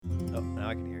Now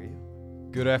I can hear you.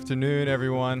 Good afternoon,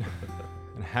 everyone,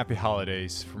 and happy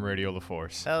holidays from Radio La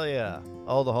Force. Hell yeah.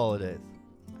 All the holidays.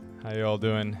 How you all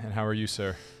doing, and how are you,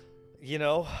 sir? You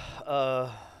know,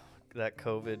 that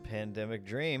COVID pandemic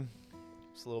dream.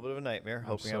 It's a little bit of a nightmare.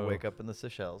 Hoping I wake up in the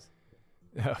Seychelles.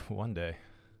 Yeah, one day.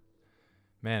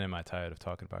 Man, am I tired of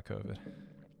talking about COVID.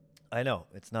 I know.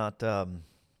 It's not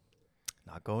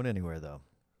going anywhere, though.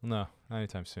 No, not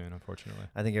anytime soon, unfortunately.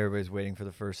 I think everybody's waiting for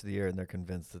the first of the year, and they're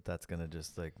convinced that that's going to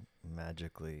just, like,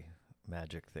 magic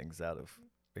things out of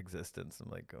existence.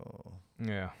 I'm like, oh.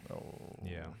 Yeah. Oh.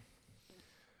 Yeah.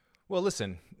 Well,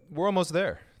 listen, we're almost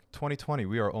there. 2020.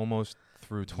 We are almost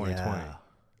through 2020. Yeah.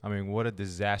 I mean, what a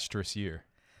disastrous year.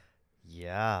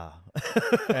 Yeah.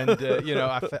 And,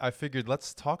 I figured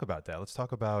let's talk about that. Let's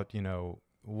talk about,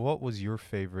 what was your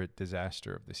favorite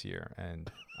disaster of this year?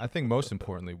 And I think most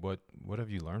importantly, what have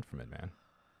you learned from it, man?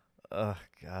 Oh,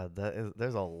 God,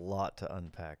 there's a lot to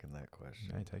unpack in that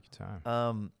question. Yeah, take your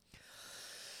time.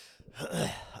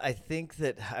 I think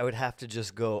that I would have to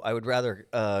just go. I would rather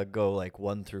go like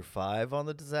 1 through 5 on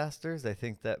the disasters. I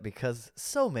think that because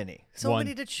so many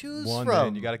to choose one, from.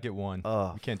 Man, you got to get one.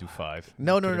 Oh, you can't do 5.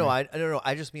 No.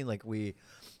 I just mean like we,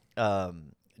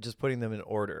 just putting them in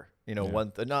order.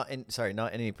 Not in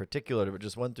any particular, but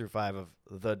just 1 through 5 of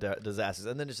the disasters,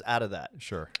 and then just out of that,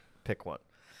 sure, pick one.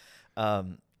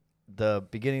 The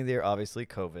beginning of the year, obviously,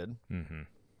 COVID.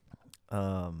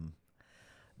 Mm-hmm.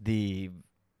 The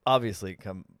obviously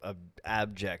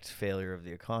abject failure of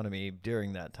the economy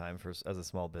during that time as a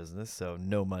small business. So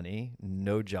no money,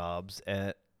 no jobs,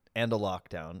 and a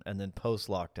lockdown. And then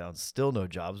post-lockdown, still no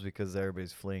jobs because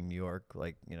everybody's fleeing New York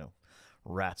like,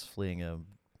 rats fleeing a,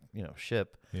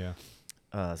 ship. Yeah.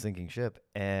 Sinking ship.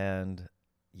 And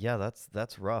yeah,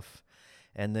 that's rough.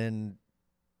 And then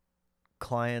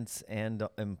clients and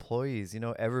employees,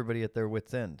 everybody at their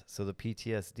wits' end. So the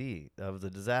PTSD of the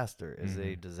disaster is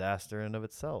a disaster in and of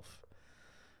itself.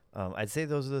 I'd say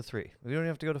those are the 3. We don't even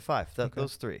have to go to 5. Okay.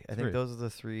 Those 3. I think those are the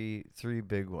three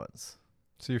big ones.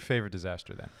 So your favorite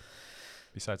disaster then,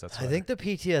 besides that sweater? I think the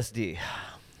PTSD.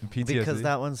 Because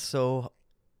that one's so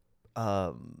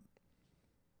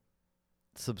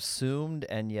subsumed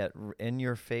and yet in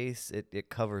your face. It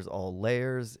covers all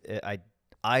layers.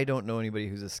 I don't know anybody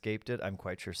who's escaped it. I'm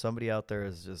quite sure somebody out there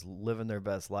is just living their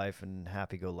best life and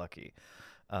happy-go-lucky.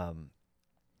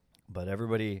 But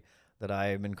everybody that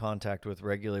I'm in contact with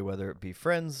regularly, whether it be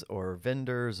friends or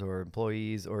vendors or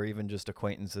employees or even just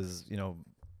acquaintances,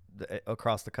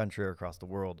 across the country or across the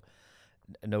world,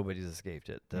 nobody's escaped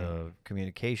it. The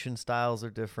communication styles are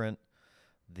different.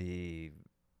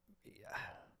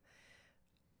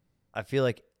 I feel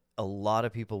like a lot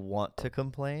of people want to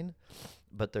complain,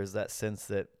 but there's that sense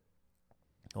that,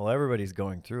 well, everybody's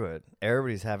going through it.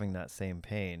 Everybody's having that same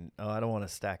pain. Oh, I don't want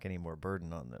to stack any more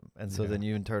burden on them. And so then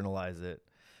you internalize it.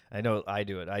 I know I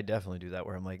do it. I definitely do that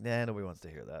where I'm like, nah, nobody wants to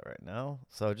hear that right now.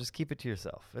 So just keep it to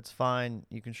yourself. It's fine.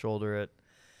 You can shoulder it.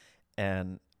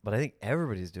 But I think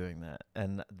everybody's doing that.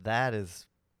 And that's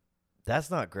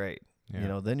not great.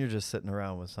 Yeah. Then you're just sitting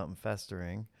around with something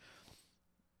festering.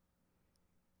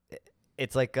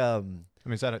 It's like, I mean,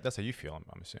 that's how you feel,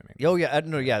 I'm assuming. Oh,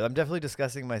 yeah. I'm definitely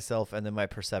discussing myself and then my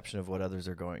perception of what others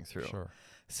are going through. Sure.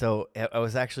 So I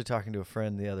was actually talking to a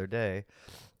friend the other day,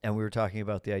 and we were talking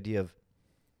about the idea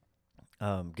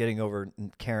of getting over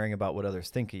and caring about what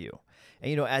others think of you.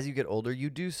 And, as you get older,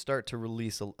 you do start to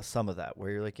release some of that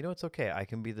where you're like, it's okay. I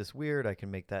can be this weird. I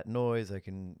can make that noise. I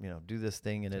can, do this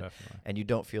thing in it. And you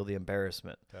don't feel the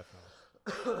embarrassment.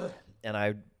 Definitely. And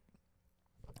I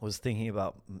was thinking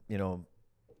about,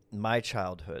 my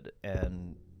childhood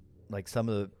and like some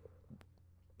of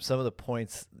the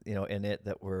points, in it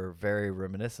that were very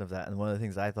reminiscent of that. And one of the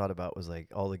things I thought about was like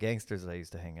all the gangsters that I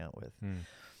used to hang out with.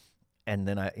 And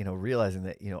then I, realizing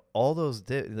that, all those,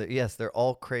 yes, they're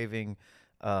all craving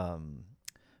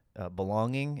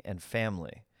belonging and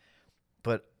family.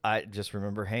 But I just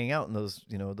remember hanging out in those,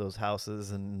 those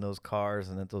houses and those cars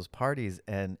and at those parties,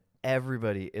 and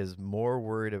everybody is more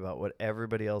worried about what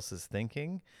everybody else is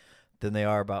thinking than they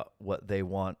are about what they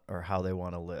want or how they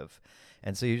want to live.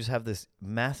 And so you just have this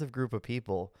massive group of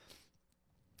people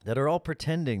that are all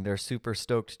pretending they're super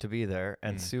stoked to be there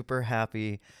and super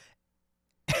happy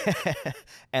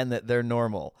and that they're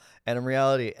normal. And in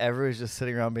reality, everyone's just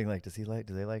sitting around being like, do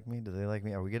they like me? Do they like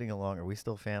me? Are we getting along? Are we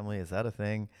still family? Is that a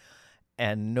thing?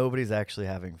 And nobody's actually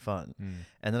having fun.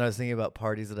 And then I was thinking about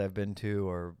parties that I've been to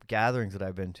or gatherings that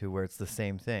I've been to where it's the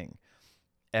same thing.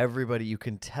 Everybody, you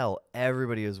can tell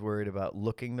everybody is worried about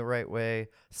looking the right way,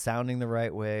 sounding the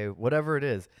right way, whatever it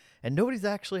is. And nobody's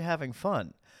actually having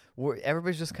fun.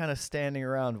 Everybody's just kind of standing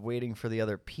around waiting for the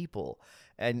other people.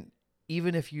 And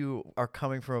even if you are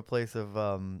coming from a place of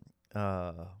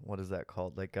what is that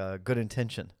called? Like good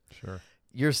intention. Sure.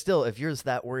 You're still, if you're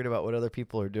that worried about what other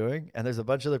people are doing, and there's a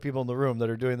bunch of other people in the room that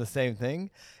are doing the same thing,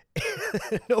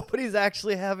 nobody's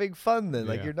actually having fun then.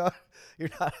 Like Yeah. you're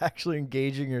not actually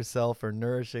engaging yourself or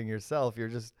nourishing yourself. You're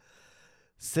just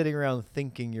sitting around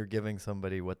thinking you're giving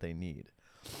somebody what they need.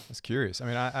 That's curious. I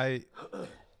mean,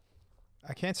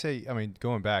 I can't say, I mean,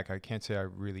 going back, I can't say I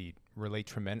really relate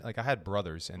tremendous. Like I had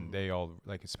brothers and they all,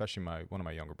 like, especially one of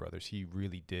my younger brothers, he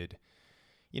really did,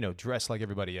 dress like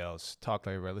everybody else, talk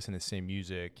like everybody, listen to the same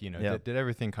music, did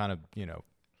everything kind of,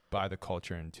 by the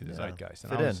culture and to the zeitgeist.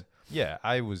 And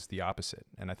I was the opposite.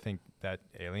 And I think that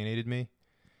alienated me.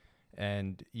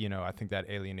 And, I think that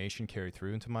alienation carried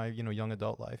through into my, young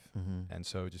adult life. Mm-hmm. And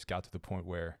so it just got to the point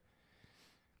where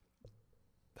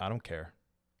I don't care.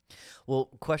 Well,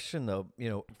 question though,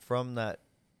 from that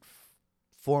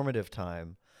formative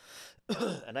time,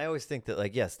 and I always think that,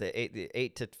 like, yes, the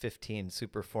 8 to 15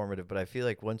 super formative, but I feel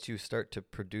like once you start to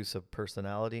produce a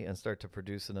personality and start to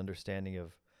produce an understanding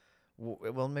of,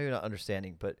 well, maybe not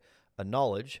understanding, but a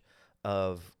knowledge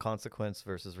of consequence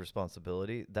versus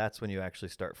responsibility, that's when you actually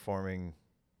start forming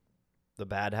the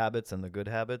bad habits and the good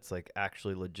habits, like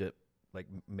actually legit, like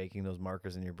making those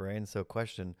markers in your brain. So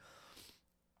question,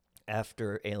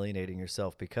 after alienating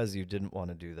yourself because you didn't want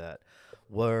to do that,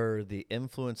 were the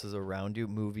influences around you,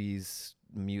 movies,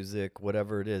 music,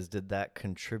 whatever it is, did that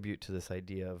contribute to this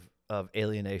idea of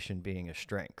alienation being a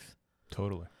strength?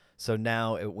 Totally. So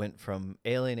now it went from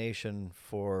alienation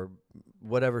for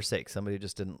whatever sake. Somebody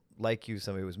just didn't like you,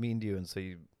 somebody was mean to you, and so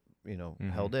you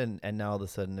held in, and now all of a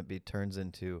sudden it turns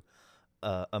into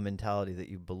a mentality that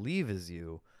you believe is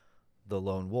you, the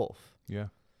lone wolf. Yeah.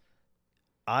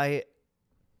 I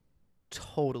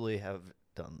totally have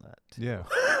done that. Yeah.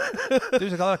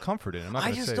 There's a lot of comfort in it.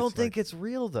 I just don't think it's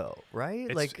real though,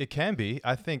 right? Like it can be.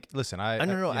 I think. Listen,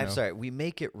 I'm sorry. We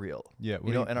make it real. Yeah.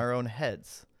 In our own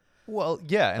heads. Well,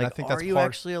 yeah, and like, I think that's are you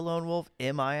actually a lone wolf?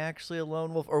 Am I actually a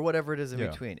lone wolf, or whatever it is in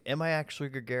between? Am I actually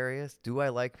gregarious? Do I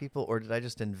like people, or did I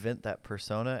just invent that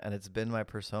persona and it's been my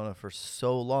persona for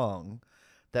so long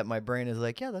that my brain is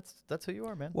like, yeah, that's who you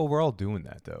are, man. Well, we're all doing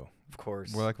that though. Of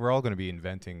course. We're all going to be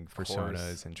inventing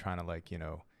personas and trying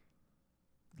to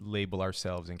label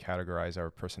ourselves and categorize our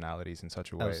personalities in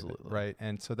such a way, right?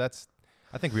 And so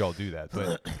I think we all do that,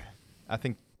 but I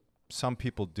think some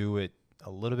people do it a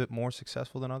little bit more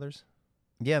successful than others.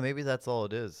 Yeah, maybe that's all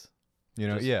it is.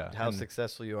 Just how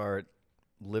successful you are at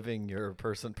living your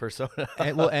persona.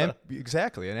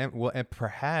 Exactly. And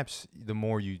perhaps the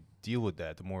more you deal with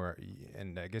that, the more,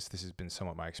 and I guess this has been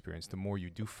somewhat my experience, the more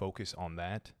you do focus on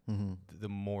that, the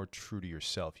more true to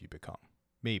yourself you become.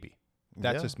 Maybe.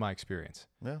 That's just my experience.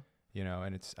 Yeah.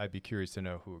 And I'd be curious to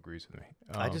know who agrees with me.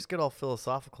 I just get all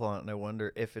philosophical on it, and I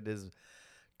wonder if it is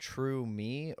true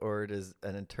me or it is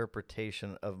an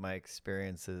interpretation of my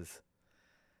experiences.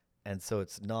 And so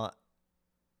it's not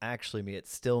actually me.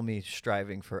 It's still me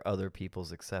striving for other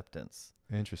people's acceptance.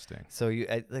 Interesting. So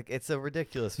it's a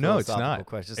ridiculous philosophical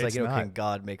question. It's like, not. Can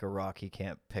God make a rock he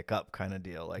can't pick up kind of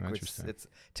deal? Like it's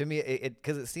to me,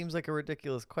 because it seems like a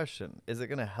ridiculous question. Is it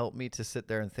going to help me to sit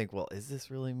there and think, well, is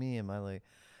this really me? Am I like,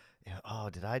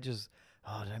 did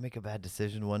I make a bad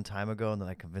decision one time ago and then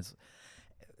I convinced?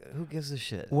 Who gives a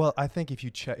shit? Well, I think if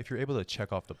you're able to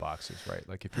check off the boxes, right?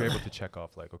 Like if you're able to check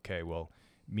off, like, okay, well,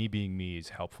 me being me is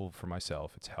helpful for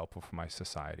myself. It's helpful for my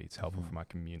society. It's helpful for my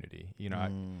community.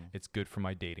 It's good for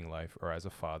my dating life, or as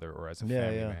a father, or as a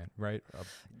family man, right?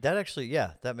 That actually,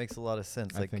 that makes a lot of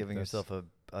sense. Like giving yourself a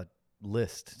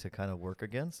list to kind of work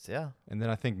against. Yeah. And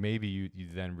then I think maybe you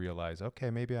then realize,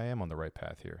 okay, maybe I am on the right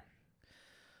path here.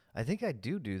 I think I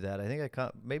do that. I think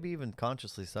maybe even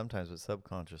consciously sometimes, but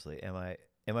subconsciously. Am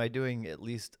I doing at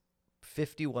least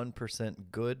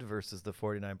 51% good versus the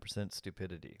 49%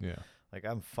 stupidity? Yeah. Like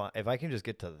I'm fine if I can just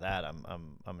get to that. I'm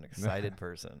an excited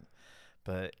person.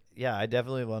 But yeah, I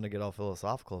definitely want to get all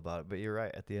philosophical about it. But you're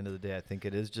right. At the end of the day, I think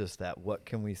it is just that. What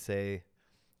can we say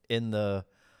in the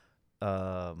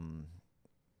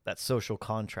that social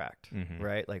contract,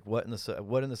 right? Like what in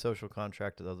the social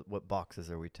contract? What boxes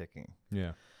are we ticking?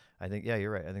 Yeah. I think you're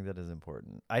right. I think that is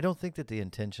important. I don't think that the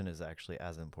intention is actually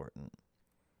as important.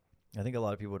 I think a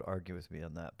lot of people would argue with me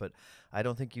on that, but I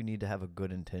don't think you need to have a good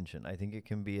intention. I think it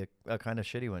can be a kind of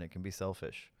shitty one. It can be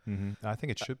selfish. Mm-hmm. I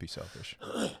think it should be selfish.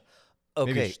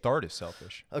 Okay. Maybe start as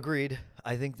selfish. Agreed.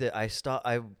 I think that I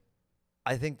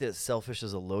think that selfish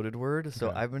is a loaded word, so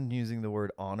I've been using the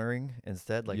word honoring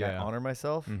instead. Like I honor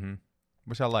myself,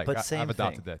 which I like. But I've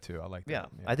adopted that too. I like that.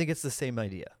 Yeah, I think it's the same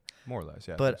idea. More or less,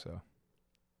 yeah. But I think so.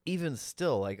 Even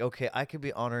still, like, okay, I could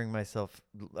be honoring myself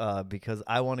because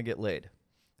I want to get laid.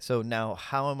 So now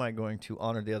how am I going to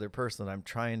honor the other person that I'm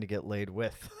trying to get laid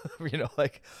with?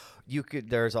 Like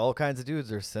there's all kinds of dudes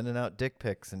that are sending out dick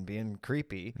pics and being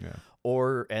creepy,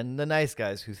 Yeah. and the nice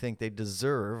guys who think they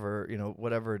deserve, or,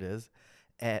 whatever it is.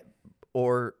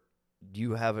 Or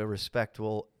you have a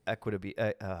respectable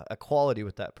equality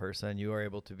with that person, and you are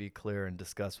able to be clear and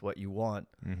discuss what you want.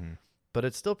 Mm-hmm. But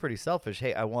it's still pretty selfish.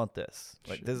 Hey, I want this.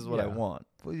 Like, this is what I want.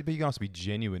 Well, but you can also be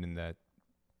genuine in that.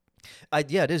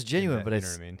 Yeah, it is genuine, that, but you know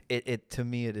what I mean? it to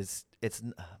me it's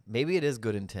maybe it is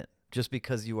good intent, just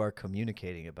because you are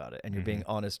communicating about it and you're being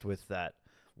honest with that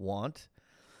want.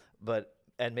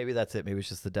 And maybe that's it. Maybe it's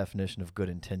just the definition of good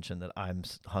intention that I'm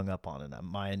hung up on,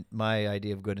 and my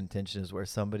idea of good intention is where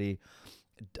somebody,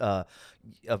 a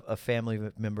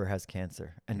family member has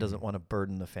cancer and doesn't want to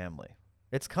burden the family.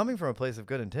 It's coming from a place of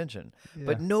good intention,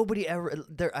 but nobody ever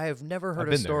there. I have never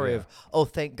heard a story of, oh,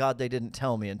 thank God they didn't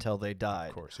tell me until they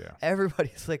died. Of course, yeah.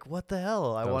 Everybody's like, what the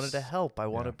hell? I wanted to help. I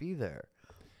want to be there.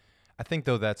 I think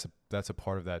though that's a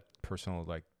part of that personal,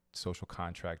 like, social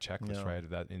contract checklist, right, of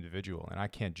that individual, and I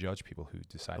can't judge people who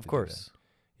decide. Of course, do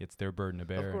that. It's their burden to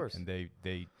bear, and they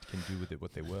can do with it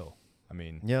what they will. I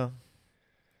mean,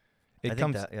 it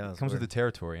comes with the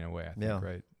territory in a way. I think,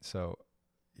 right? So,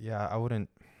 I wouldn't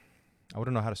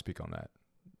know how to speak on that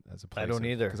as a place. I don't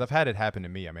either, because I've had it happen to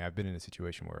me. I mean, I've been in a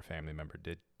situation where a family member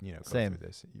did, go through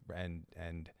this,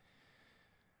 and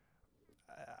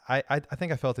I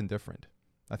think I felt indifferent.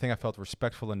 I think I felt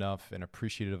respectful enough and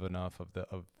appreciative enough of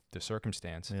the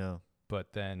circumstance. Yeah.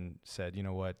 But then said, you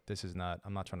know what,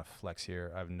 I'm not trying to flex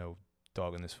here. I have no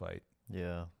dog in this fight.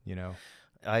 Yeah.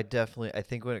 I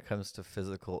think when it comes to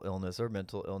physical illness or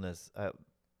mental illness,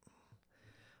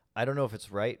 I don't know if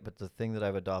it's right, but the thing that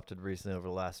I've adopted recently over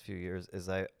the last few years is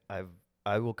I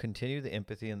will continue the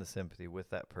empathy and the sympathy with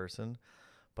that person.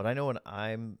 But I know when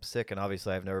I'm sick, and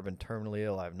obviously I've never been terminally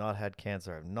ill, I've not had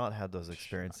cancer, I've not had those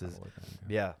experiences.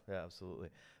 Yeah, absolutely.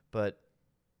 But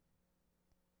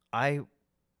I've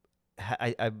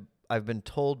been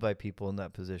told by people in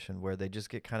that position where they just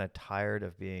get kind of tired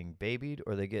of being babied,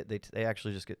 or they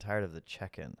actually just get tired of the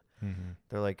check-in. Mm-hmm.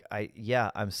 They're like,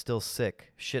 I'm still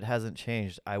sick. Shit hasn't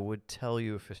changed. I would tell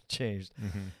you if it changed.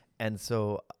 Mm-hmm. And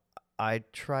so I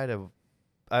try to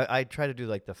do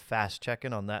like the fast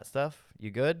check-in on that stuff. You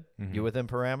good? Mm-hmm. You within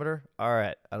parameter? All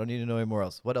right. I don't need to know any more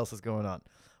else. What else is going on?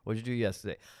 What did you do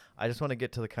yesterday? I just want to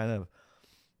get to the kind of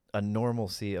a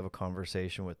normalcy of a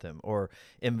conversation with them, or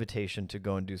invitation to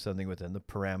go and do something within the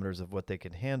parameters of what they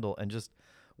can handle. And just,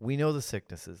 we know the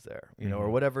sickness is there, or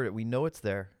whatever. We know it's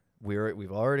there.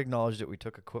 We've already acknowledged it. We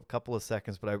took a couple of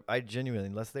seconds, but I genuinely,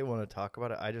 unless they want to talk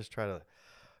about it, I just try to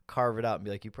carve it out and be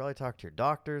like, you probably talk to your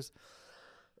doctors.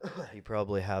 You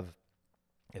probably have,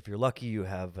 if you're lucky, you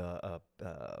have a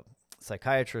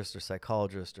psychiatrist or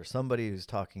psychologist or somebody who's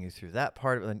talking you through that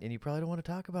part of it, and you probably don't want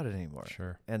to talk about it anymore.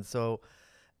 Sure. And so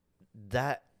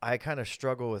that, I kind of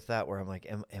struggle with that, where I'm like,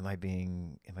 am I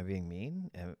being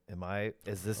mean?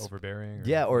 Is this overbearing?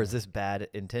 Or is this bad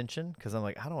intention? Because I'm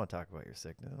like, I don't want to talk about your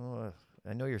sickness.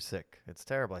 I know you're sick. It's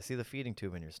terrible. I see the feeding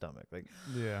tube in your stomach. Like,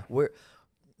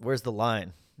 where's the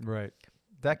line? Right.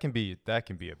 That can be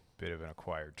a bit of an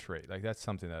acquired trait. Like, that's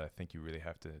something that I think you really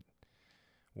have to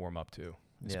warm up to,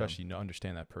 especially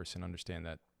understand that person, understand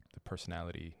that the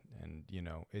personality, and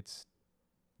it's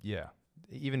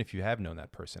even if you have known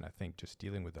that person, I think just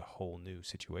dealing with a whole new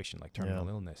situation like terminal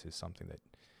illness is something that,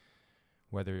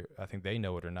 whether I think they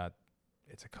know it or not,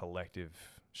 it's a collective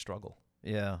struggle.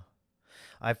 Yeah.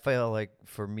 I feel like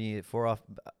for me,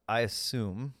 I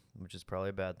assume, which is probably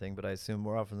a bad thing, but I assume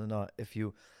more often than not, if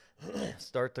you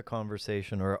start the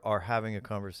conversation or are having a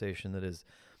conversation that is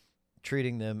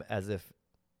treating them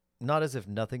not as if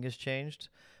nothing has changed,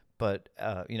 but,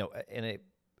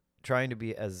 trying to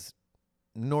be as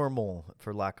normal,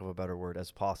 for lack of a better word,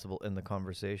 as possible in the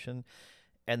conversation.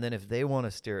 And then if they want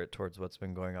to steer it towards what's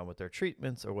been going on with their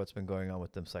treatments or what's been going on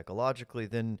with them psychologically,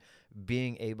 then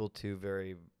being able to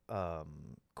very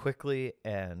quickly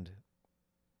and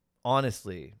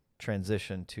honestly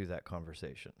transition to that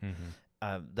conversation.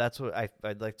 Mm-hmm. That's what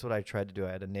I tried to do.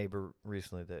 I had a neighbor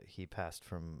recently that he passed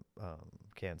from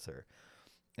cancer,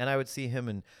 and I would see him,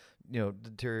 and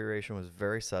deterioration was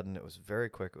very sudden. It was very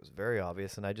quick. It was very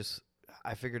obvious, and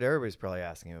I figured everybody's probably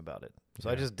asking him about it. So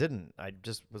I just didn't. I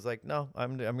just was like, no,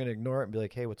 I'm going to ignore it and be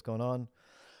like, hey, what's going on?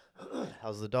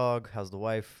 How's the dog? How's the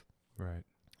wife? Right.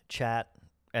 Chat.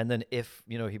 And then if,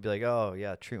 he'd be like, oh,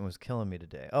 yeah, treatment was killing me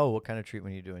today. Oh, what kind of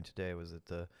treatment are you doing today? Was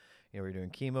it were you doing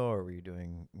chemo, or were you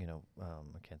doing,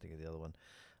 I can't think of the other one.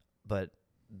 But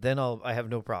then I have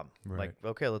no problem. Right. Like,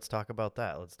 okay, let's talk about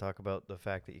that. Let's talk about the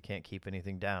fact that you can't keep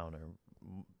anything down. Or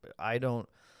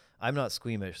I'm not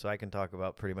squeamish, so I can talk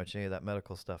about pretty much any of that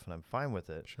medical stuff, and I'm fine with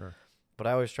it. Sure. But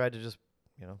I always tried to just,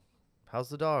 you know, how's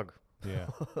the dog? Yeah.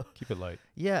 Keep it light.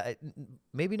 Yeah,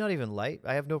 maybe not even light.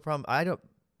 I have no problem. I don't.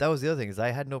 That was the other thing is I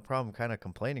had no problem kind of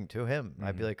complaining to him.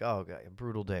 I'd be Mhm. like, "Oh, God, a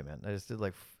brutal day, man. I just did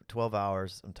like 12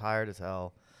 hours. I'm tired as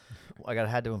hell.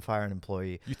 Had to fire an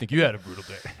employee." You think you had a brutal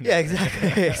day? Yeah,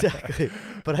 exactly, exactly.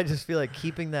 But I just feel like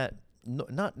keeping that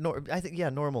I think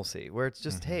normalcy where it's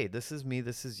just, Mhm. hey, this is me,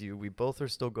 this is you. We both are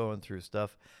still going through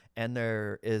stuff, and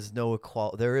there is no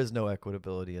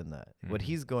equitability in that. What Mhm.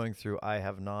 he's going through, I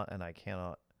have not, and I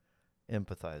cannot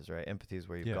empathize. Right? Empathy is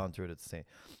where you've Yeah. gone through it. It's the same.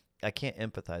 I can't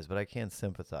empathize, but I can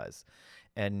sympathize.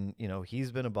 And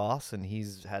he's been a boss, and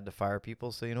he's had to fire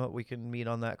people. So you know what? We can meet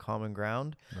on that common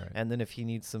ground. Right. And then if he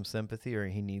needs some sympathy or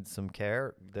he needs some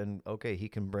care, then okay, he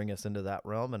can bring us into that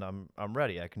realm, and I'm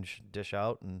ready. I can dish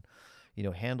out and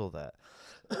handle that.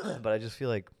 But I just feel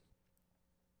like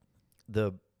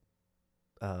the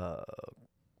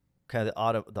kind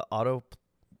of the auto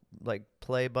like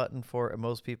play button for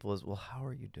most people is, well, how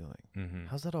are you doing? Mhm.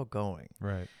 How's that all going?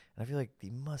 Right. And I feel like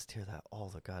you must hear that all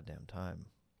the goddamn time.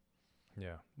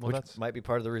 Yeah. Well, Which that's might be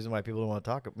part of the reason why people don't want to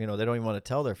talk. They don't even want to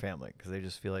tell their family because they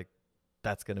just feel like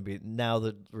that's going to be now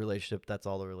the relationship. That's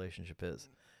all the relationship is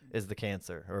the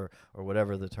cancer or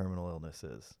whatever the terminal illness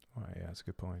is. oh, yeah, that's a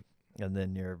good point. And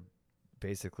then you're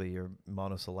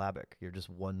monosyllabic. You're just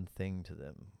one thing to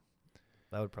them.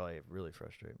 That would probably really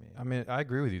frustrate me. I mean, I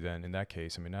agree with you then in that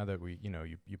case. I mean, now that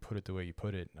you put it the way you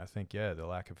put it, I think, yeah, the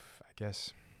lack of, I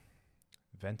guess,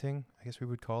 venting, I guess we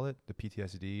would call it, the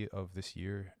PTSD of this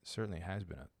year certainly has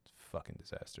been a fucking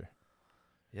disaster.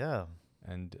 Yeah.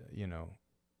 And,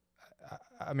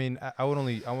 I mean, I would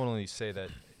only say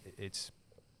that it's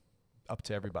up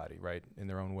to everybody, right, in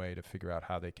their own way to figure out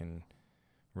how they can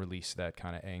release that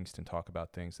kind of angst and talk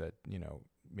about things that,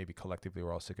 maybe collectively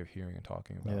we're all sick of hearing and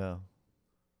talking about. Yeah.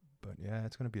 But yeah,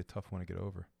 it's going to be a tough one to get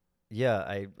over. Yeah,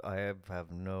 I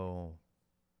have no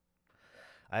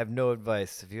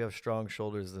advice. If you have strong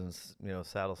shoulders, then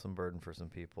saddle some burden for some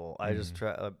people. I just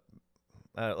try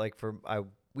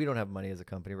we don't have money as a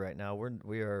company right now.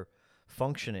 We are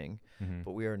functioning, Mm-hmm.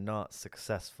 but we are not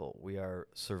successful. We are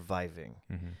surviving.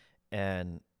 Mm-hmm.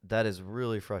 And that is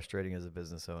really frustrating as a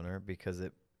business owner because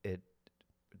it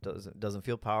doesn't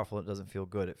feel powerful. It doesn't feel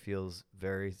good. It feels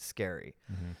very scary.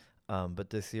 Mm-hmm. But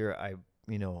this year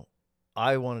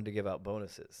I wanted to give out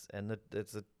bonuses, and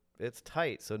it's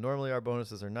tight. So normally our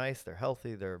bonuses are nice. They're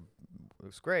healthy.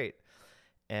 It's great.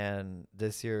 And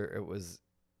this year it was,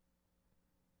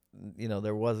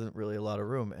 there wasn't really a lot of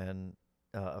room. And,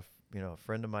 a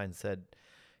friend of mine said,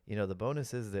 the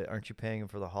bonus is that aren't you paying them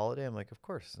for the holiday? I'm like, of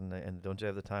course. And don't you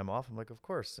have the time off? I'm like, of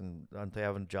course. And aren't they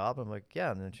having a job? I'm like,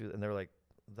 yeah. And they were like,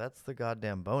 that's the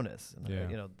goddamn bonus. And Yeah.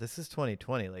 I'm like, this is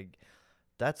 2020. Like,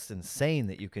 that's insane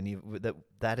that you can even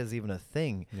that is even a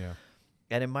thing. Yeah.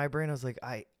 And in my brain, I was like,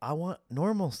 I want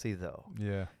normalcy though.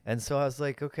 Yeah. And so I was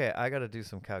like, okay, I got to do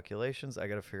some calculations. I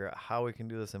got to figure out how we can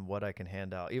do this and what I can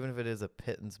hand out. Even if it is a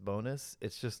pittance bonus,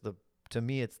 it's just to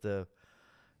me, it's the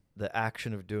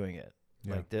action of doing it.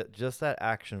 Yeah. Like just that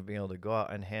action of being able to go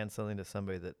out and hand something to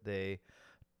somebody that they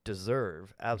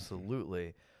deserve.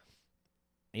 Absolutely.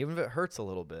 Even if it hurts a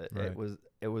little bit, Right.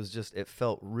 it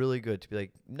felt really good to be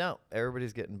like, no,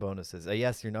 everybody's getting bonuses.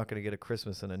 Yes, you're not going to get a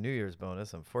Christmas and a New Year's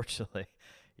bonus. Unfortunately,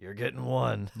 you're getting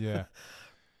one. Yeah.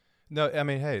 No, I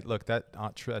mean, hey, look, that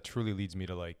truly leads me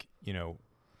to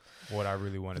what I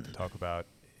really wanted to talk about,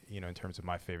 in terms of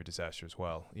my favorite disaster as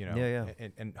well, Yeah.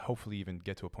 and hopefully even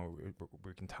get to a point where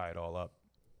we can tie it all up.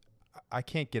 I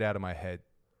can't get out of my head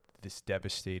this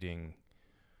devastating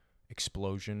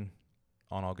explosion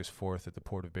on August 4th at the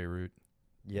port of Beirut.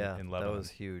 Yeah, in that Lebanon. was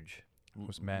huge. It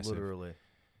was massive. Literally.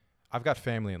 I've got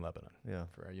family in Lebanon. Yeah.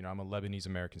 I'm a Lebanese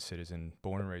American citizen,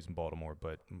 born and raised in Baltimore,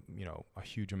 but a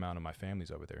huge amount of my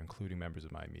family's over there, including members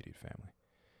of my immediate family.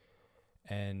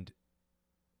 And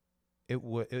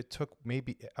it took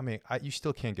maybe, you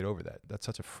still can't get over that. That's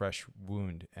such a fresh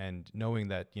wound. And knowing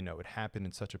that, it happened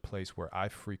in such a place where I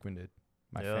frequented,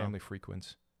 my family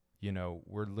frequents,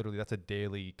 we're literally, that's a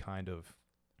daily kind of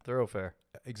thoroughfare.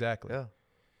 Exactly. Yeah.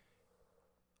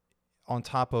 On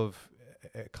top of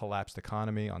a collapsed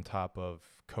economy, on top of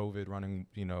COVID running,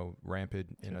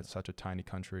 rampant in such a tiny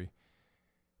country,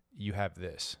 you have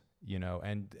this,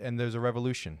 and there's a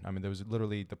revolution. I mean, there was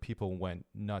literally, the people went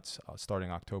nuts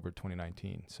starting October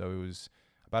 2019. So it was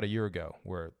about a year ago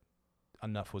where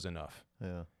enough was enough.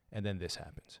 Yeah. And then this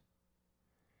happens.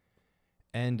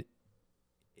 And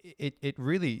it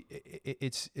really,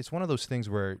 it's one of those things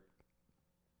where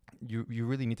you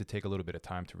really need to take a little bit of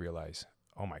time to realize,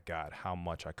 oh my God, how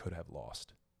much I could have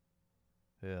lost.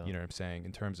 Yeah. You know what I'm saying?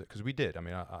 In terms of, because we did. I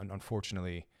mean,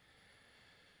 unfortunately,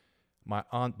 my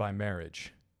aunt by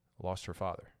marriage lost her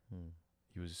father. Hmm.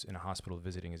 He was in a hospital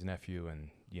visiting his nephew, and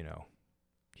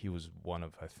he was one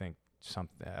of, I think,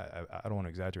 something. I don't want to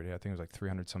exaggerate. I think it was like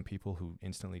 300 some people who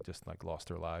instantly just like lost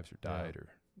their lives or died,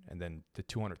 and then the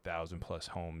 200,000 plus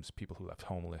homes, people who left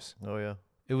homeless. Oh yeah.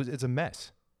 It's a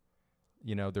mess.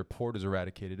 Their port is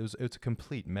eradicated. It's a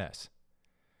complete mess.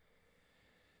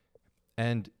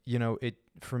 And it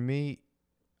for me,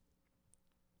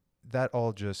 that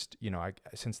all just, I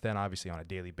since then, obviously on a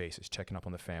daily basis, checking up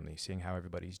on the family, seeing how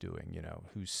everybody's doing,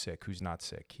 who's sick, who's not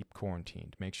sick, keep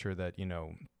quarantined, make sure that,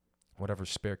 whatever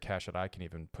spare cash that I can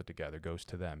even put together goes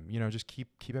to them. Just keep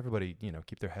everybody,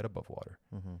 keep their head above water.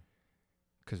 Mm-hmm.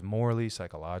 Because morally,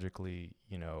 psychologically,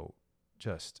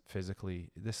 just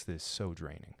physically, this is so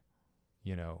draining,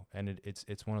 and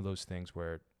it's one of those things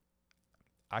where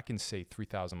I can say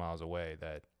 3,000 miles away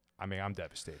that, I'm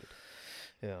devastated.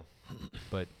 Yeah.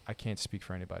 But I can't speak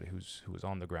for anybody who was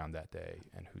on the ground that day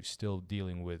and who's still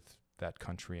dealing with that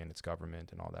country and its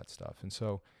government and all that stuff. And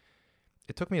so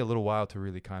it took me a little while to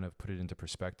really kind of put it into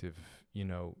perspective,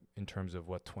 in terms of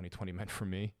what 2020 meant for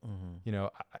me. Mm-hmm.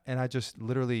 And I just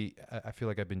literally, I feel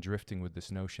like I've been drifting with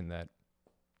this notion that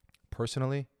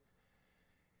personally,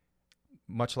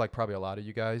 much like probably a lot of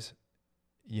you guys,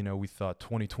 we thought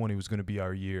 2020 was going to be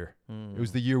our year. Mm. It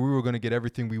was the year we were going to get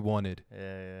everything we wanted.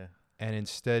 Yeah. And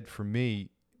instead, for me,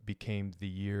 became the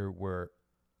year where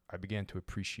I began to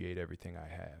appreciate everything I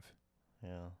have.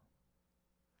 Yeah.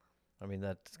 I mean,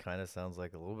 that kind of sounds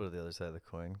like a little bit of the other side of the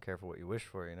coin. Careful what you wish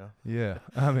for, Yeah.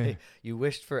 I mean, you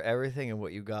wished for everything, and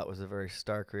what you got was a very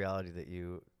stark reality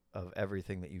of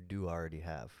everything that you do already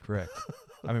have. correct.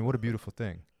 I mean, what a beautiful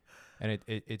thing. And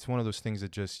it's one of those things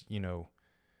that just,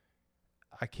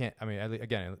 I can't,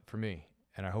 again, for me,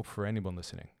 and I hope for anyone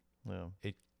listening, Yeah.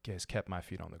 it has kept my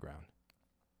feet on the ground,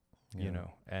 Yeah.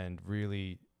 and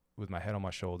really with my head on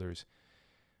my shoulders,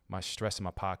 my stress in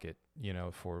my pocket,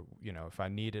 for, if I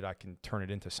need it, I can turn it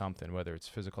into something, whether it's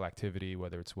physical activity,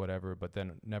 whether it's whatever, but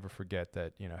then never forget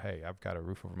that, hey, I've got a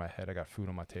roof over my head. I got food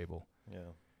on my table.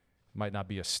 Yeah. Might not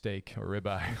be a steak or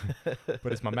ribeye,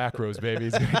 but it's my macros, baby.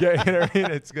 It's gonna get, you know what I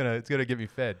mean? It's gonna get me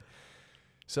fed.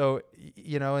 So,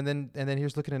 and then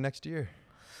here's looking at next year,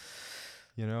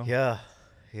 Yeah.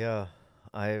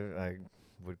 I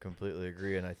would completely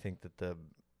agree, and I think that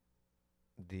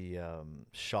the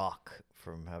shock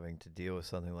from having to deal with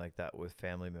something like that with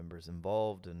family members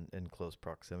involved and in close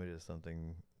proximity to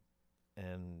something,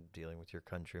 and dealing with your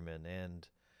countrymen, and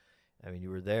I mean,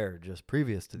 you were there just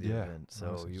previous to the event,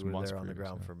 so you were there on the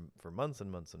ground for months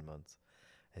and months and months.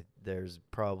 There's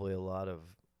probably a lot of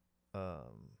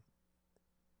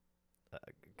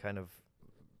kind of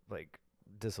like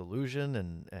disillusion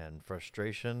and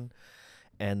frustration,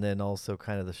 and then also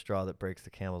kind of the straw that breaks the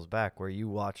camel's back, where you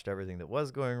watched everything that was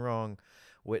going wrong,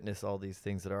 witness all these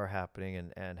things that are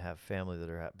happening, and have family that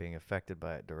are being affected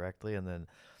by it directly, and then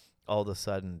all of a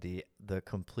sudden the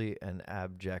complete and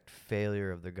abject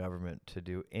failure of the government to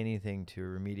do anything to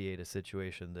remediate a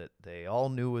situation that they all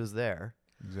knew was there.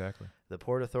 Exactly. The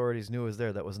port authorities knew was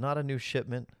there. That was not a new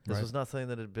shipment. This Right. was not something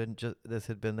that this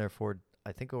had been there for,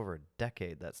 I think, over a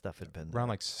decade. That stuff had been Around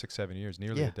there. like 6-7 years,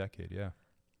 nearly Yeah. a decade. Yeah.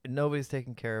 Nobody's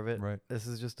taking care of it. Right. This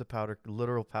is just a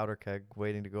literal powder keg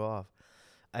waiting to go off.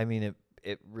 I mean,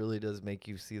 it really does make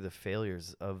you see the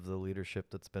failures of the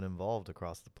leadership that's been involved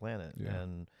across the planet. Yeah.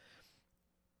 And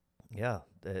yeah,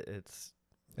 it's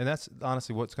And that's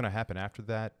honestly what's going to happen after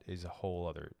that is a whole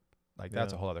other,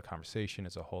 that's a whole other conversation.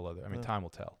 It's a whole other, time will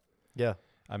tell. Yeah.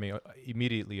 I mean,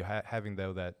 immediately having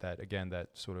though that again, that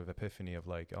sort of epiphany of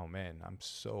like, oh man, I'm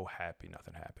so happy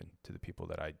nothing happened to the people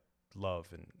that I love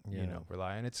and,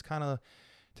 rely. And it's kind of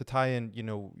to tie in,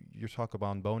 your talk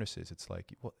about bonuses. It's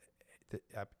like, well,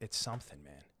 it's something,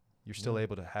 man. You're still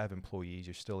able to have employees.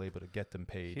 You're still able to get them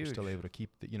paid. Huge. You're still able to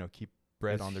keep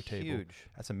bread on their table. Huge.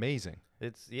 That's amazing.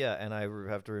 And I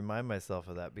have to remind myself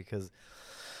of that because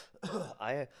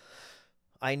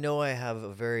I know I have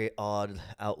a very odd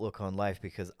outlook on life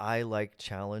because I like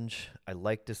challenge. I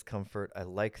like discomfort. I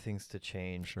like things to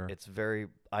change. Sure.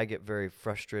 I get very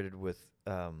frustrated with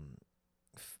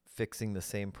fixing the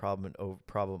same problem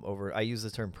over. I use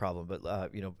the term problem,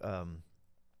 but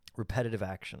repetitive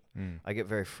action. I get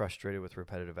very frustrated with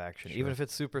repetitive action. Sure. Even if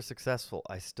it's super successful,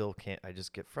 I still can't. I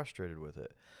just get frustrated with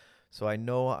it. So I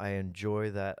know I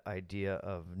enjoy that idea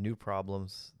of new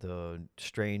problems, the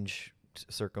strange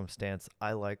circumstance.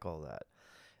 I like all that.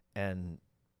 And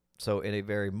so in a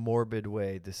very morbid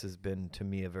way, this has been to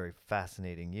me a very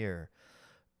fascinating year.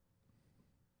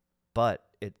 But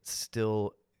it's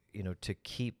still, to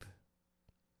keep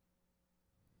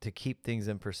to keep things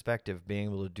in perspective, being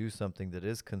able to do something that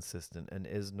is consistent and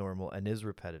is normal and is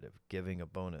repetitive, giving a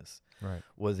bonus, Right.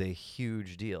 was a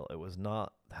huge deal. It was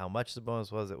not how much the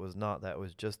bonus was. It was not that. It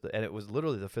was just and it was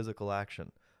literally the physical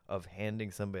action of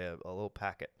handing somebody a little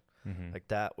packet. Mm-hmm. Like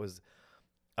that was,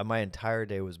 my entire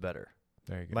day was better.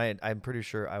 There you go. I'm pretty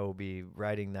sure I will be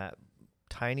riding that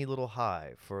tiny little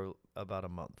high for about a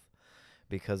month,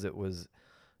 because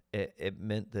it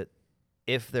meant that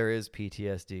if there is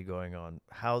PTSD going on,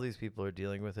 how these people are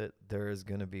dealing with it, there is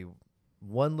going to be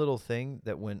one little thing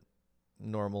that went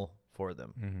normal for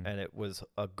them. Mm-hmm. And it was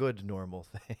a good normal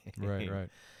thing. Right.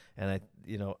 And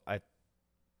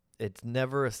it's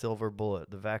never a silver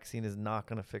bullet. The vaccine is not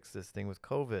going to fix this thing with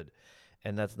COVID,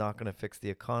 and that's not going to fix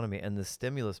the economy. And the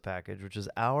stimulus package, which is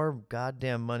our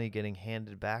goddamn money getting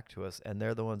handed back to us, and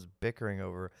they're the ones bickering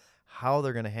over how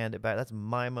they're going to hand it back. That's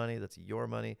my money. That's your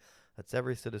money. That's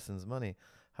every citizen's money.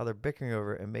 How they're bickering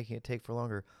over it and making it take for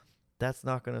longer. That's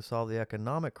not going to solve the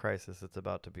economic crisis that's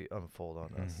about to be unfold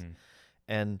on us. Mm-hmm.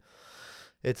 And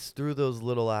it's through those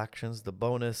little actions, the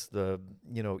bonus, I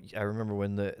remember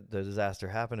when the disaster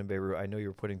happened in Beirut, I know you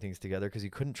were putting things together because you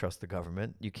couldn't trust the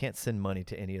government. You can't send money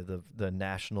to any of the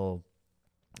national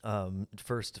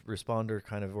first responder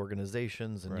kind of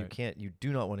organizations, and Right. you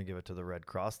do not want to give it to the Red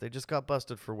Cross. They just got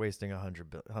busted for wasting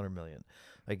 100 million.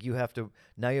 Like you have to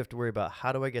worry about,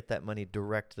 how do I get that money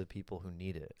direct to the people who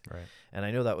need it? Right. And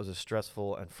I know that was a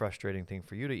stressful and frustrating thing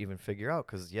for you to even figure out,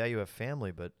 because you have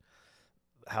family, but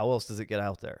how else does it get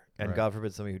out there? And Right. God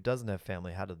forbid somebody who doesn't have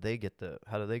family, how do they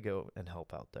go and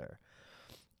help out there?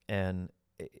 And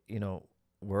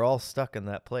we're all stuck in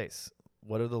that place.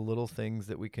 What are the little things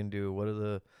that we can do? What are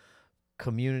the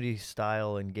community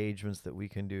style engagements that we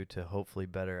can do to hopefully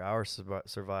better our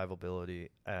survivability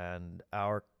and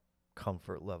our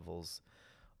comfort levels,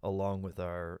 along with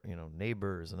our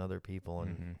neighbors and other people?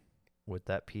 And Mm-hmm. with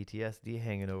that PTSD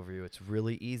hanging over you, it's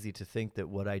really easy to think that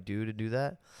what I do to do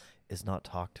that is not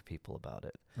talk to people about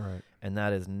it. Right. And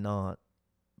that is not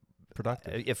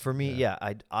Productive. if for me.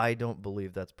 I don't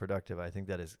believe that's productive. I think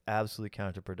that is absolutely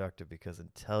counterproductive, because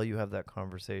until you have that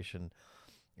conversation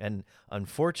and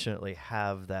unfortunately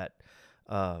have that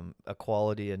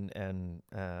equality and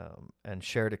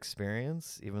shared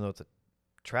experience, even though it's a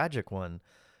tragic one,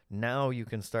 now you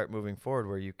can start moving forward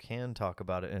where you can talk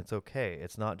about it and it's okay.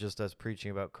 It's not just us preaching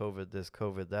about COVID this,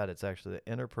 COVID that. It's actually the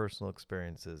interpersonal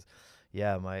experiences.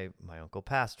 Yeah, my uncle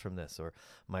passed from this, or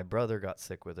my brother got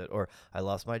sick with it, or I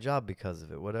lost my job because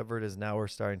of it. Whatever it is, now we're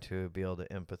starting to be able to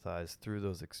empathize through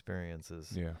those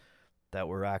experiences that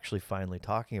we're actually finally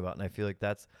talking about. And I feel like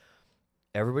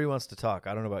everybody wants to talk.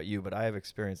 I don't know about you, but I have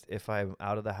experienced, if I'm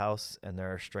out of the house and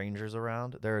there are strangers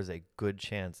around, there is a good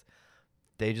chance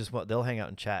they'll hang out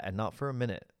and chat, and not for a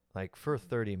minute, like for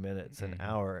 30 minutes, an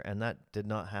hour. And that did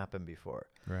not happen before.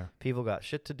 Right. People got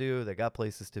shit to do. They got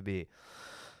places to be.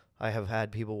 I have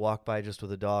had people walk by just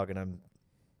with a dog, and I'm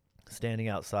standing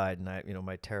outside, and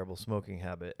my terrible smoking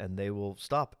habit, and they will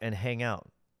stop and hang out.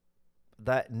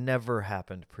 That never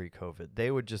happened pre-COVID. They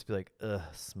would just be like, ugh,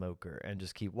 smoker, and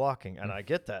just keep walking. And I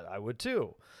get that. I would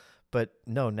too. But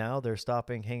no, now they're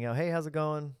stopping, hanging out. Hey, how's it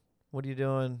going? What are you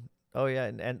doing? Oh, yeah.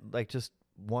 And like just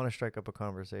want to strike up a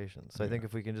conversation. So I think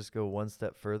if we can just go one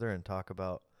step further and talk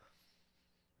about,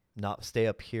 not stay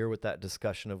up here with that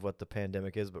discussion of what the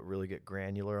pandemic is, but really get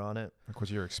granular on it. Like,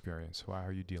 what's your experience? Why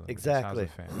are you dealing Exactly.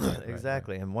 with this? How's the family?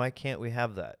 Exactly. Right. And why can't we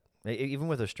have that? Even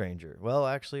with a stranger. Well,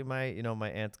 actually, my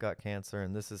aunt's got cancer,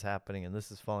 and this is happening, and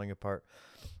this is falling apart.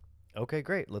 Okay,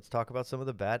 great. Let's talk about some of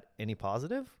the bad. Any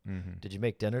positive? Mm-hmm. Did you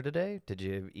make dinner today? Did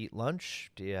you eat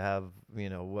lunch? Do you have,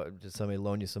 what? Did somebody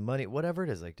loan you some money? Whatever it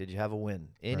is. Like, did you have a win?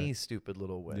 Any stupid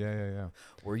little win? Yeah.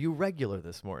 Were you regular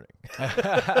this morning?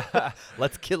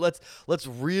 Let's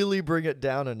really bring it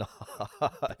down a notch.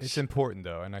 It's important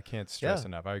though, and I can't stress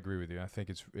enough. I agree with you. I think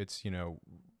it's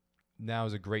now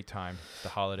is a great time. The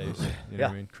holidays, what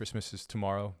I mean? Christmas is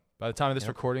tomorrow. By the time of this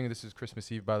recording, this is Christmas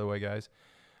Eve, by the way, guys.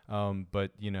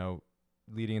 But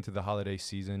leading into the holiday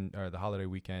season or the holiday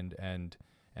weekend, and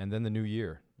then the new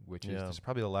year, which is this is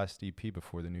probably the last EP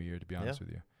before the new year, to be honest with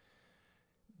you.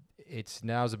 It's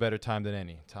now's a better time than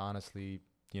any to honestly,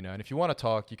 and if you want to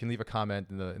talk, you can leave a comment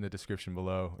in the description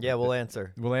below. Yeah, we'll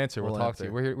answer. We'll talk to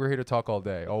you. We're here to talk all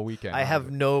day, all weekend. I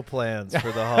have no plans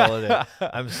for the holiday.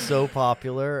 I'm so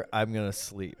popular, I'm gonna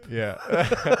sleep. Yeah.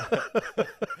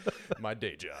 My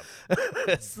day job.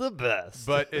 It's the best.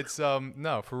 But it's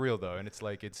no, for real though, and it's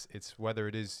like it's whether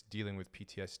it is dealing with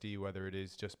PTSD, whether it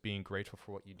is just being grateful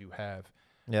for what you do have.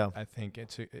 Yeah. I think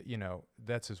it's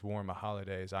that's as warm a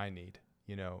holiday as I need.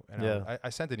 And I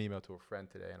sent an email to a friend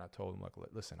today, and I told him, like,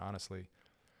 listen, honestly,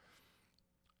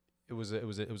 it was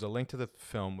a link to the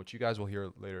film, which you guys will hear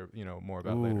later, more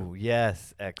about later. Ooh,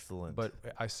 yes, excellent. But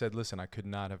I said, listen, I could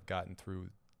not have gotten through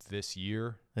this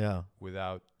year yeah,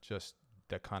 without just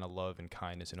that kind of love and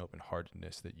kindness and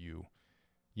open-heartedness that you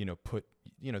put,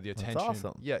 the attention.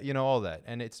 awesome. Yeah, all that.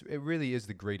 And it really is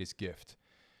the greatest gift.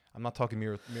 I'm not talking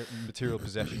mere material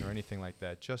possession or anything like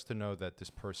that. Just to know that this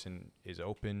person is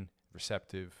open,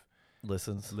 receptive,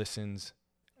 listens,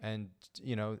 and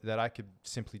that I could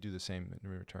simply do the same in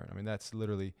return. I mean, that's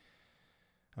literally.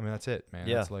 I mean, that's it, man.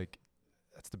 Yeah.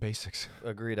 That's the basics.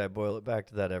 Agreed. I boil it back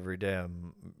to that every day.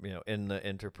 I'm, in the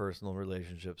interpersonal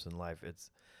relationships in life,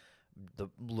 it's the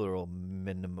literal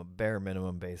bare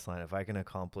minimum baseline. If I can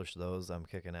accomplish those, I'm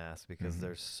kicking ass, because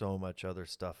there's so much other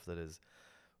stuff that is,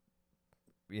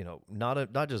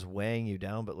 not just weighing you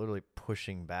down, but literally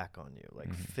pushing back on you,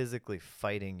 like physically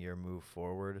fighting your move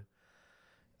forward.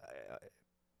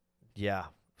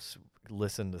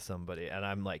 Listen to somebody, and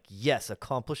I'm like, yes,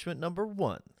 accomplishment number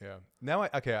 1. Yeah. Now,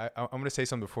 I'm going to say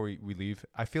something before we leave.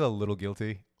 I feel a little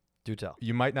guilty. Do tell.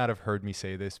 You might not have heard me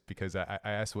say this, because I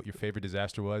asked what your favorite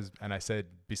disaster was, and I said,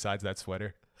 besides that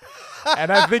sweater.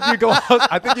 And I think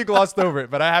you glossed over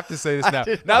it, but I have to say this now.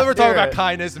 Now that we're talking about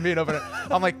kindness and being open,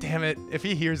 I'm like, damn it, if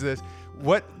he hears this,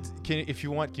 if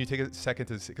you want, can you take a second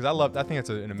to see? Because I think it's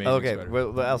an amazing sweater. Okay,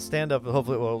 well, I'll stand up.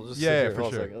 Hopefully, we'll just yeah, sit for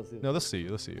here. sure. No, they'll see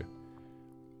you.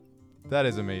 That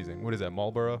is amazing. What is that,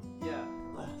 Marlboro? Yeah.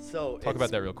 So talk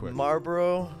about that real quick.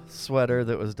 Marlboro sweater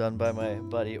that was done by my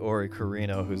buddy Ori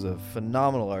Carino, who's a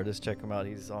phenomenal artist. Check him out.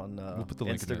 He's on we'll put the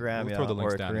link Instagram. We'll throw the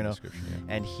links Ori down Carino. in the description.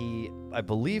 Yeah. And he, I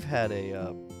believe, had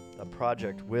a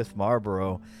project with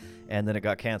Marlboro, and then it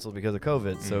got canceled because of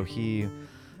COVID. So he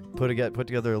put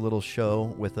together a little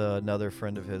show with another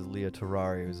friend of his, Leah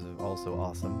Terrari, who's also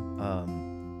awesome.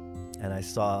 And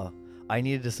I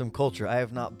needed some culture. I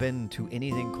have not been to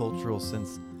anything cultural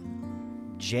since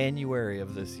January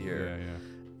of this year.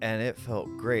 Yeah. And it felt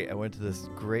great. I went to this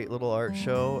great little art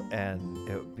show, and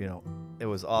it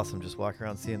was awesome just walking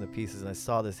around seeing the pieces. And I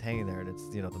saw this hanging there, and it's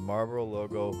the Marlboro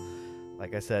logo.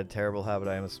 Like I said, terrible habit,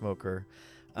 I am a smoker.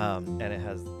 And it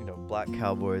has black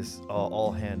cowboys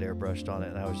all hand airbrushed on it,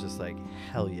 and I was just like,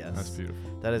 hell yes. That's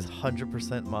beautiful. That is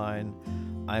 100% mine.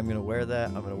 I'm gonna wear that.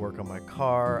 I'm gonna work on my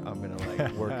car. I'm gonna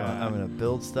I'm gonna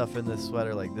build stuff in this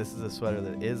sweater. Like, this is a sweater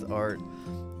that is art,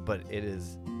 but it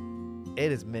is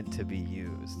meant to be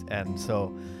used. And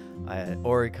so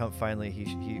Ori finally he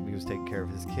was taking care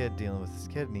of his kid, dealing with his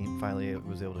kid, and he finally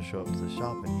was able to show up to the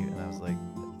shop, and I was like,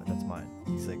 that's mine.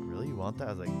 He's like, really, you want that?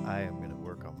 I was like, I'm gonna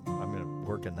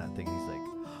work in that thing. He's like,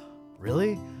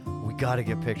 really? We gotta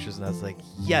get pictures. And I was like,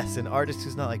 yes. An artist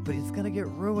who's not like, but it's gonna get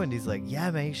ruined. He's like, yeah,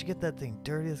 man, you should get that thing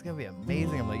dirty. It's gonna be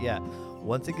amazing. I'm like, yeah.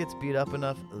 Once it gets beat up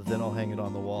enough, then I'll hang it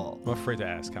on the wall. I'm afraid to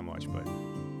ask how much, but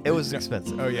it was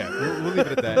expensive. Oh yeah, we'll leave it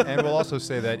at that. And we'll also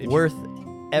say that worth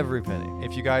every penny.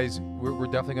 If you guys, we're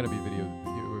definitely gonna be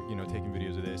taking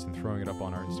videos of this and throwing it up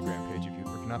on our Instagram page. If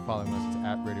you're not following us, it's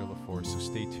at Radio LaForce. So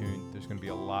stay tuned. There's gonna be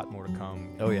a lot more to come.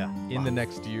 Oh yeah, in the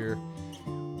next year.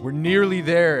 We're nearly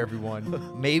there,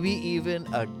 everyone. Maybe even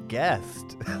a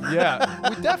guest. Yeah,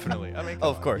 we definitely. I mean,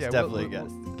 of course, yeah, definitely a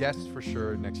guest. Guests for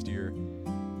sure next year.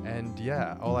 And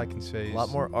yeah, all I can say is a lot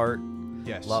more art.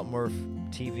 Yes. A lot more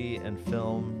TV and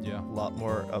film. Yeah. A lot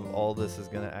more of all this is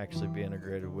going to actually be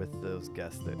integrated with those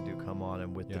guests that do come on,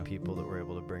 and with the people that we're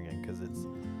able to bring in, because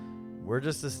we're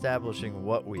just establishing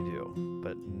what we do,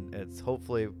 but it's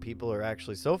hopefully people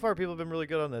have been really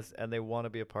good on this, and they want to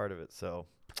be a part of it. So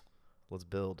let's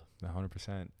build.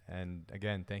 100%. And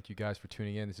again, thank you guys for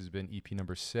tuning in. This has been EP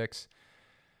number 6.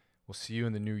 We'll see you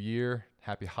in the new year.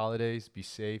 Happy holidays. Be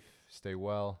safe. Stay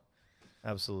well.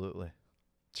 Absolutely.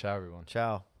 Ciao, everyone.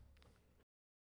 Ciao.